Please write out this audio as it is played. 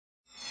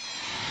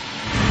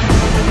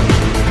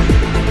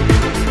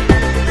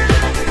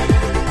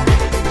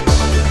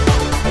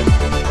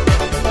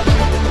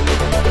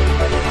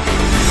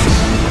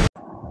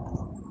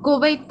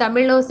Kuwait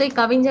தமிழோசை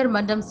கவிஞர்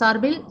மன்றம்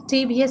சார்பில்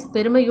டிவிஎஸ்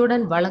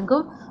பெருமையுடன்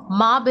வழங்கும்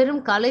மாபெரும்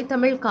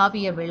கலைத்தமிழ்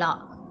காவிய விழா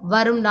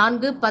வரும்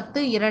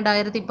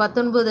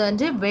 4/10/2019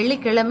 அன்று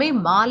வெள்ளிக்கிழமை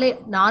மாலை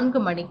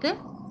 4 மணிக்கு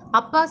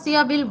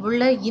அப்பாசியாவில்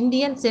உள்ள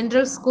இந்தியன்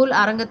சென்ட்ரல் ஸ்கூல்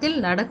அரங்கத்தில்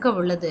நடக்க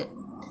உள்ளது.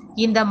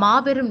 இந்த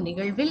மாபெரும்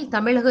நிகழ்வில்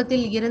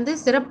தமிழகத்தில் இருந்து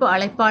சிறப்பு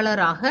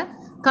அழைப்பாளராக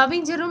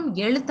கவிஞரும்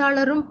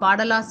எழுத்தாளரும்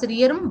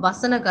பாடலாசிரியரும்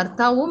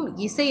வசனகர்த்தாவும்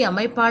இசை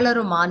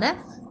அமைப்பாளருமான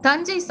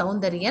தஞ்சை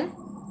சௌந்தரியன்,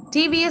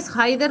 டிவிஎஸ்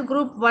ஹைதர்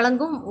குரூப்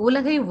வழங்கும்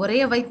உலகை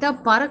உறைய வைத்த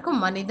பறக்கும்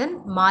மனிதன்,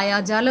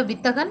 மாயாஜால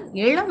வித்தகன்,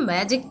 இளம்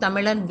மேஜிக்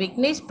தமிழன்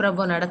விக்னேஷ்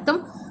பிரபு நடத்தும்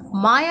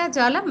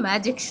மாயாஜால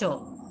மேஜிக் ஷோ,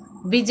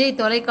 விஜய்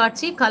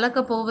தொலைக்காட்சி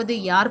கலக்கப் போவது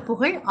யார்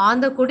புகழ்,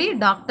 ஆந்தக்குடி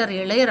டாக்டர்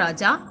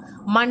இளையராஜா,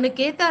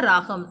 மண்ணுக்கேத்த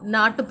ராகம்,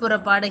 நாட்டுப்புற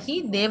பாடகி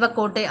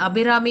தேவக்கோட்டை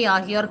அபிராமி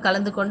ஆகியோர்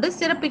கலந்து கொண்டு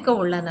சிறப்பிக்க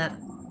உள்ளனர்.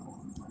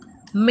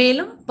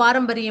 மேலும்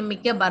பாரம்பரியம்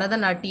மிக்க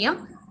பரதநாட்டியம்,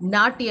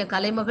 நாட்டிய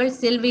கலைமகள்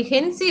செல்வி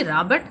ஹென்சி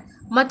ராபர்ட்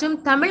மற்றும்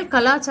தமிழ்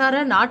கலாச்சார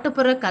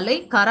நாட்டுப்புற கலை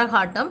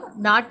கரகாட்டம்,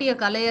 நாட்டிய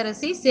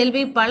கலையரசி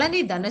செல்வி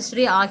பழனி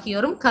தனஸ்ரீ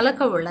ஆகியோரும்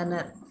கலக்க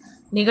உள்ளனர்.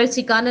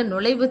 நிகழ்ச்சிக்கான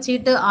நுழைவுச்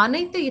சீட்டு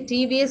அனைத்து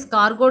டிவிஎஸ்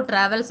கார்கோ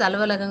டிராவல்ஸ்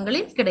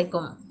அலுவலகங்களில்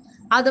கிடைக்கும்.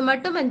 அது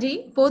மட்டுமன்றி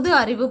பொது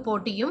அறிவு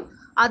போட்டியும்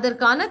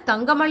அதற்கான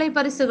தங்கமழை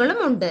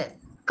பரிசுகளும் உண்டு.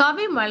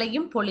 கவி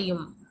மழையும்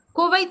பொழியும்.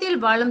 குவைத்தில்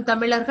வாழும்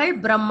தமிழர்கள்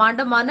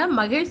பிரம்மாண்டமான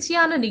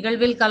மகிழ்ச்சியான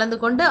நிகழ்வில் கலந்து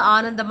கொண்டு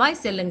ஆனந்தமாய்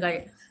செல்லுங்கள்.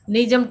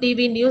 நிஜம்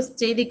டிவி நியூஸ்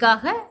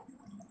செய்திக்காக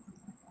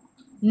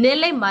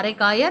நெல்லை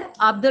மரைக்காயர்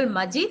அப்துல்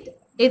மஜீத்,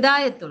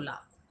 இதாயத்துல்லா.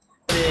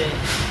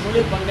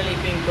 முழு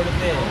பங்களிப்பையும்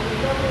கொடுத்து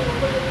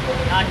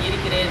நான்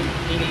இருக்கிறேன்,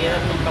 நீங்கள்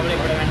எதற்கும்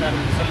கவலைப்பட வேண்டாம்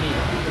என்று சொல்லி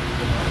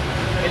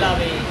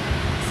விழாவை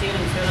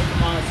சீரும்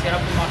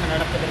சிறப்புமாக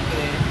நடப்பதற்கு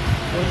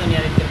உறுதுணை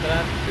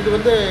அளித்திருக்கிறார்.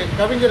 இது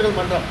கவிஞர்கள்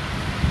மன்றம்,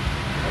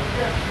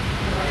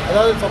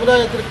 அதாவது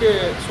சமுதாயத்திற்கு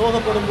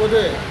சோகப்படும்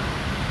போது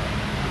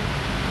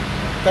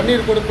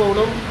கண்ணீர்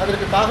கொடுப்பவனும்,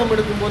 அதற்கு தாகம்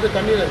எடுக்கும்போது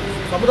கண்ணீர்,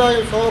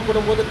 சமுதாயம்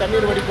சோகப்படும் போது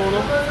கண்ணீர்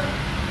வடிப்பவனும்,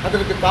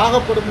 அதற்கு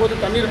தாகப்படும் போது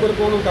தண்ணீர்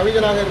கொடுப்பவனும்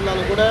கவிஞனாக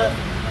இருந்தாலும் கூட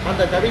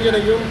அந்த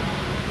கவிஞனையும்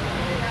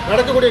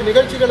நடக்கக்கூடிய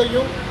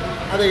நிகழ்ச்சிகளையும்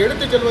அதை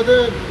எடுத்துச் செல்வது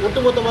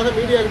ஒட்டுமொத்தமாக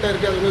மீடியா கிட்ட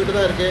இருக்குது, அது உங்ககிட்ட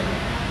தான் இருக்குது.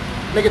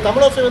 இன்றைக்கி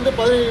தமிழோசை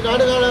 15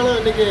 நாடுகளால்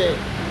இன்றைக்கி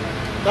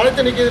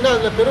தலைத்து நிற்கிதுன்னா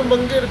அதில் பெரும்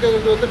பங்கு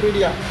இருக்கிறது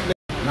மீடியா.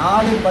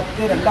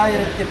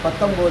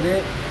 4/10/2019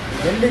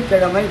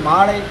 வெள்ளிக்கிழமை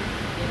மாலை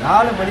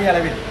 4 மணி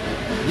அளவில்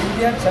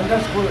இந்தியன்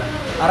சென்ட்ரல் ஸ்கூல்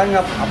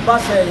அரங்கம்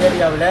அப்பாசியா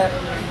ஏரியாவில்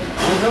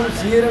மிகவும்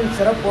சீரும்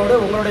சிறப்போடு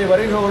உங்களுடைய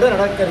வருகையோடு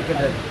நடக்க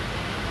இருக்கின்றது.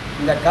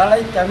 இந்த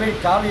கலை தமிழ்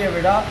காவிய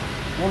விழா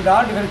 3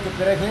 ஆண்டுகளுக்கு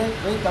பிறகு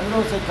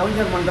தமிழோசை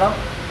கவிஞர் மன்றம்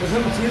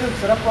மிகவும் சீரும்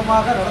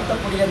சிறப்பமாக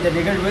நடத்தக்கூடிய இந்த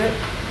நிகழ்வு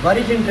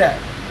வருகின்ற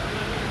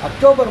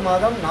அக்டோபர்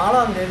மாதம்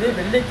 4ஆம் தேதி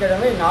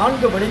வெள்ளிக்கிழமை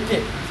 4 மணிக்கு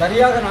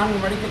சரியாக 4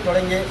 மணிக்கு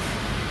தொடங்கி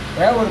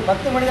ஒரு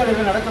 10 மணி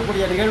அளவில்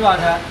நடக்கக்கூடிய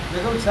நிகழ்வாக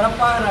மிகவும்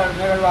சிறப்பான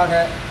நிகழ்வாக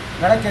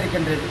நடக்க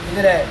இருக்கின்றது.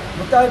 இதில்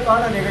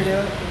முத்தாய்ப்பான நிகழ்வு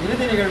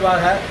இறுதி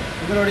நிகழ்வாக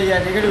இதனுடைய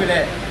நிகழ்வில்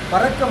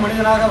பறக்க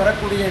மனிதனாக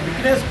வரக்கூடிய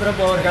விக்னேஷ்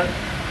பிரபு அவர்கள்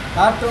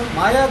காட்டும்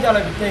மாயாஜால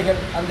வித்தைகள்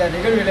அந்த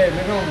நிகழ்விலே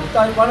மிகவும்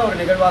முத்தாய்ப்பான ஒரு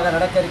நிகழ்வாக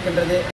நடக்க இருக்கின்றது.